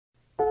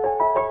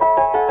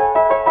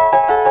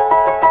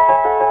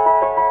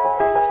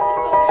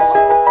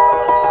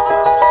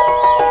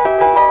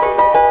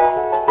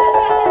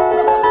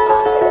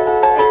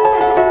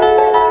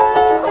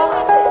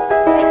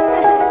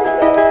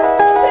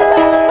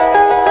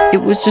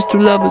It was just two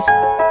lovers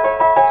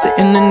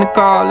sitting in the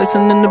car,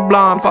 listening to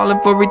Blonde, falling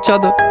for each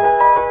other.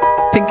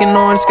 Pink and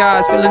orange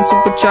skies, feeling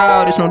super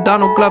childish, no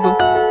Donald Glover.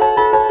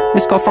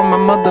 Missed call from my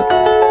mother,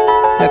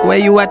 like, where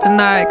you at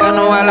tonight? Got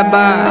no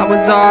alibi. I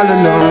was all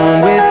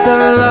alone with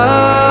the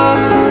love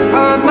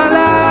of my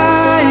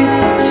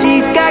life.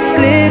 She's got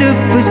glitter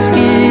for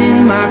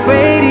skin, my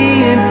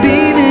radiant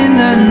beam in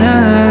the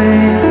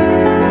night.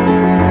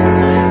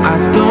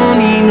 I don't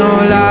need no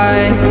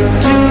light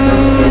to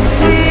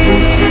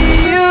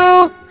see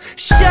you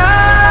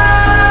shine.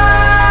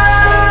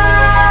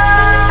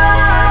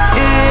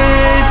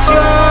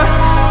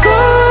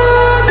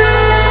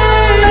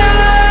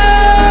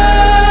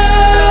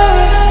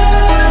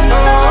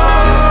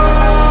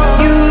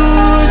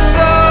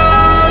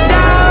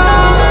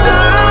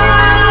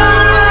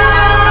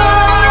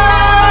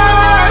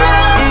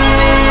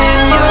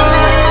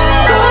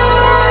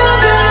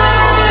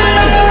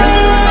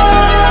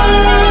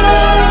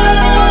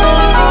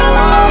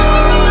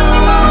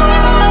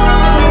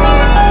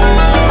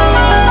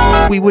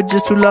 We were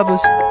just two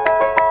lovers,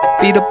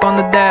 feet up on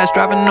the dash,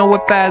 driving nowhere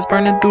fast,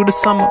 burning through the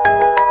summer.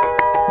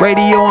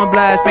 Radio on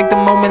blast, make the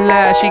moment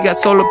last. She got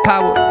solar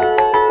power,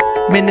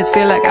 minutes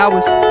feel like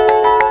hours.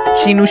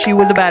 She knew she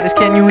was the baddest.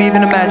 Can you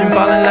even imagine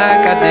falling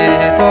like I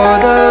did? For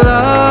the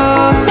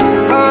love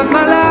of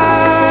my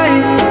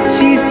life,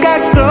 she's got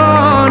glow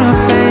on her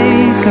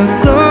face, a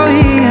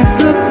glorious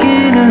look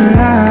in her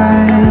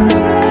eyes.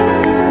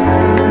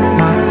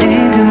 My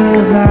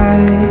angel of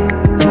light.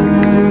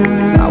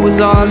 I was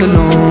all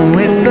alone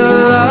with the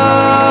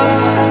love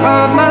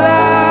of my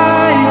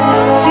life.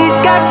 She's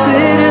got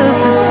glitter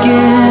for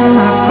skin,